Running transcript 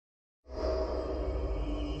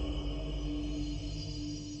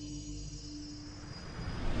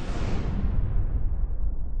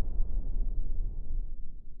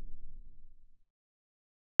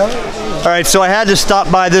All right, so I had to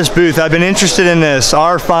stop by this booth. I've been interested in this,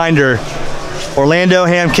 RFinder, Orlando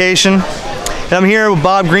Hamcation. And I'm here with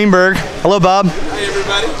Bob Greenberg. Hello, Bob. Hey,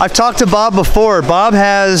 everybody. I've talked to Bob before. Bob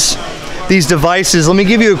has these devices. Let me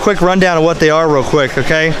give you a quick rundown of what they are real quick,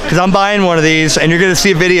 okay? Because I'm buying one of these, and you're going to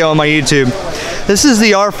see a video on my YouTube. This is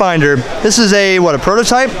the RFinder. This is a, what, a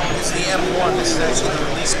prototype? It's the M1. This is actually the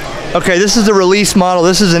release model. Okay, this is the release model.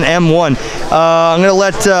 This is an M1. I'm going to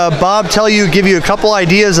let Bob give you a couple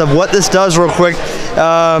ideas of what this does real quick.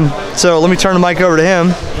 So let me turn the mic over to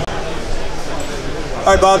him. All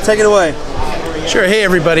right, Bob, take it away. Sure. Hey,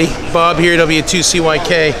 everybody. Bob here,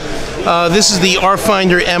 W2CYK. This is the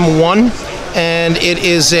RFinder M1, and it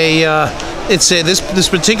is this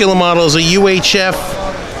particular model is a UHF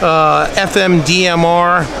FM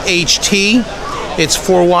DMR HT. It's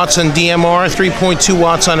 4 watts on DMR, 3.2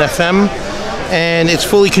 watts on FM, and it's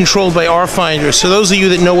fully controlled by RFinder. So those of you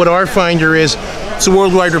that know what RFinder is, it's a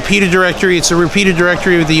worldwide repeater directory. It's a repeater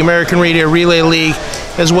directory of the American Radio Relay League,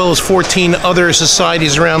 as well as 14 other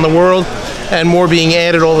societies around the world, and more being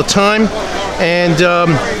added all the time. And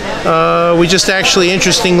we just actually,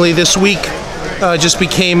 interestingly, this week just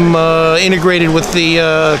became integrated with the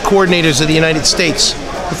coordinators of the United States,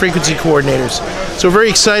 the frequency coordinators. So we're very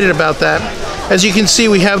excited about that. As you can see,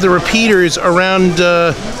 we have the repeaters around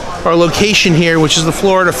our location here, which is the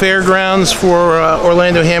Florida Fairgrounds for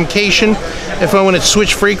Orlando Hamcation. If I want to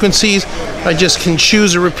switch frequencies, I just can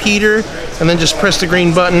choose a repeater and then just press the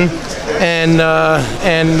green button, and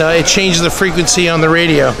it changes the frequency on the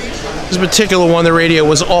radio. This particular one, the radio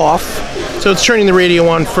was off, so it's turning the radio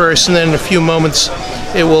on first, and then in a few moments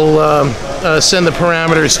it will send the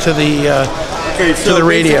parameters to the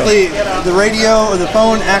radio. The radio or the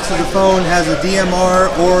phone acts as a phone, has a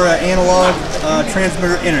DMR or an analog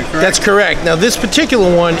transmitter in it, correct? That's correct. Now this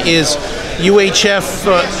particular one is UHF,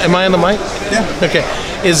 am I on the mic? Yeah. Okay.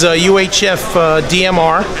 Is UHF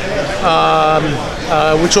DMR,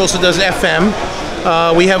 which also does FM.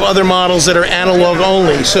 We have other models that are analog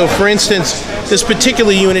only. So for instance, this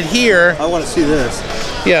particular unit here. I want to see this.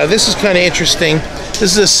 Yeah, this is kind of interesting.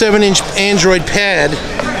 This is a 7-inch Android pad.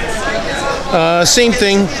 Same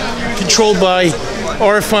thing, controlled by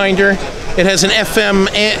RFinder. It has an FM,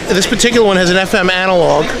 this particular one has an FM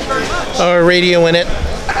analog radio in it.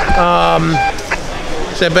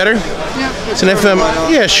 Is that better? Yeah. It's an FM,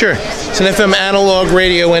 yeah, sure. It's an FM analog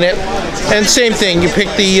radio in it. And same thing, you pick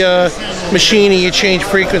the machine and you change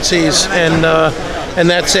frequencies, and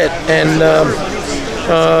that's it. And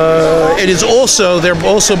it is also, they're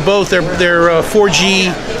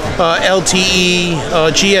 4G, LTE,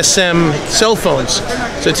 GSM cell phones.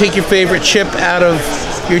 So take your favorite chip out of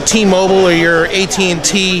your T-Mobile or your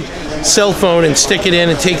AT&T cell phone and stick it in.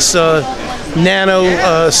 It takes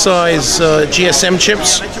nano size GSM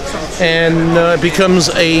chips, and it becomes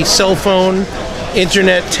a cell phone,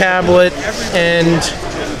 internet, tablet, and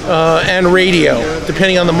radio,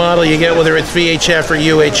 depending on the model you get, whether it's VHF or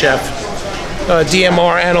UHF,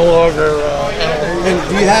 DMR, analog, or. And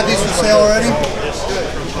do you have these for sale already?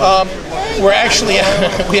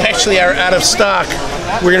 We actually are out of stock.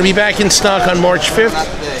 We're going to be back in stock on March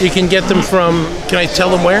 5th. You can get them from, can I tell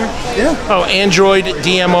them where? Yeah. Oh,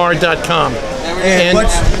 AndroidDMR.com. And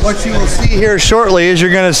what you will see here shortly is you're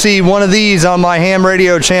going to see one of these on my ham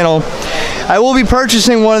radio channel. I will be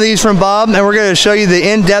purchasing one of these from Bob, and we're going to show you the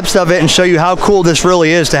in-depth of it and show you how cool this really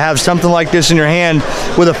is to have something like this in your hand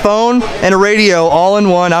with a phone and a radio all in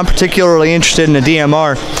one. I'm particularly interested in the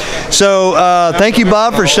DMR. So thank you,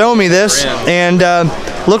 Bob, for showing me this, and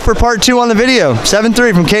look for part 2 on the video.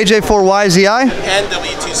 7.3 from KJ4YZI and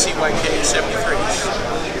W2CYK 73.